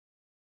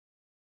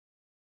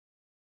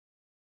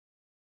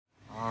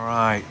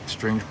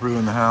Strange Brew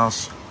in the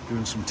house,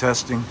 doing some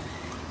testing.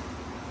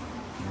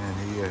 And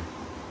he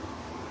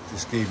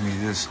just gave me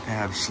this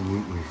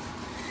absolutely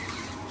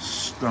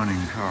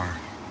stunning car.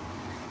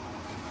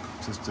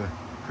 Just a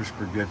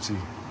crisper Getsy.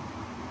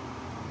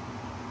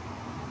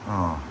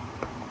 Oh,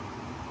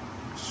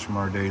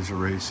 smart days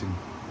of racing.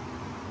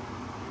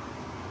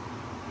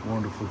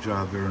 Wonderful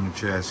job there on the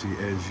chassis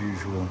as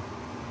usual.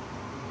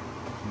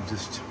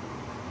 Just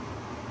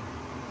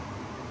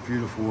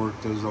beautiful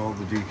work, does all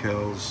the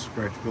decals,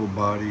 scratch build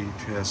body,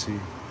 chassis.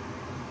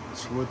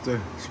 That's what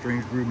the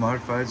Strange Brew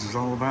Modifieds is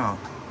all about.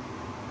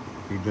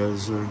 He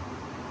does a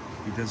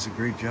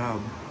great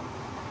job.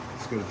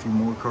 He's got a few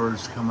more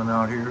cars coming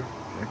out here.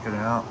 Check it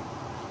out.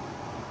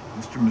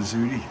 Mr.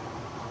 Mazzuti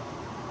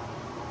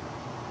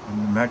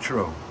in the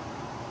Metro.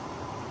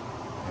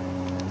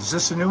 And is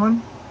this a new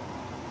one?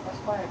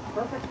 That's my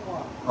perfect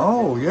one.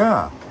 Oh,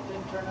 yeah. It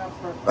didn't turn out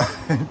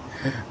perfect.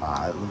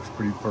 It looks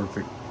pretty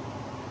perfect.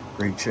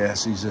 Great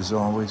chassis as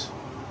always.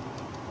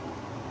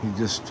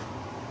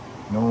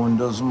 No one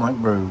does them like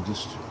Brew.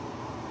 Just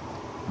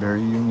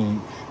very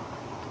unique.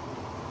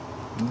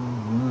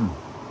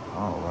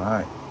 All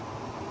right.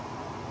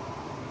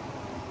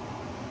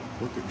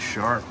 Looking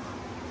sharp.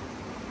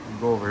 We'll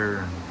go over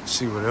here and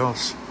see what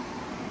else.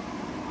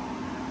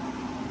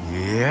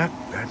 Yep,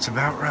 that's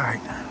about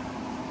right.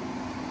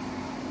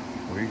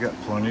 We got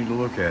plenty to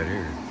look at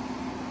here.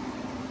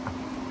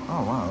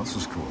 Oh wow, this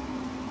is cool.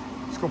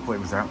 Let's go play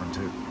with that one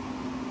too.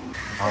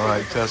 All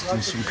right,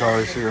 testing some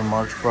cars here.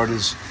 Mark's brought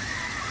his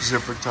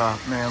zipper top.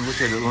 Man,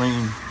 look at it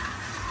lean.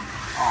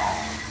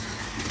 Oh,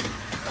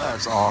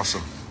 that's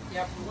awesome.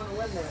 Yep, you want to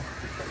win there.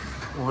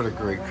 What a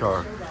great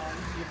car.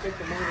 You picked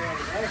the motor out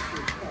of last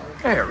year's car.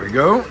 There we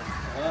go. The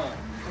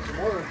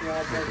motor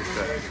job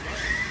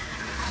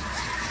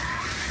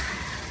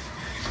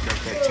Got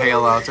that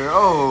tail out there.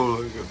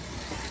 Oh, look at,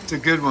 it's a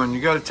good one. You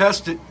got to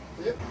test it.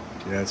 Yep.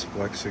 Yeah, it's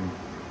flexing.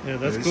 Yeah,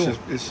 that's it's cool.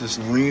 It's just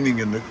leaning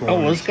in the corner. Oh,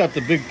 well, it's got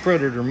the big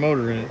Predator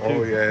motor in it, too.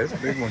 Oh, yeah, it's a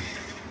big one.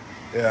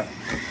 Yeah,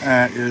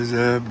 that is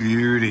a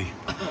beauty.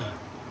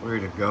 Way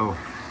to go.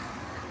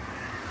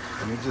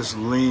 And it just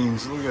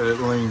leans. Look at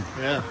it lean.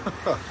 Yeah.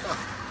 Oh,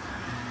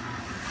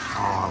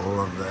 I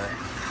love that.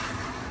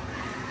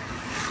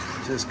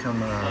 Just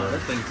coming out of That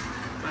it. thing's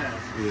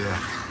fast. Yeah,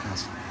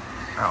 that's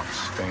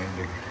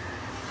outstanding.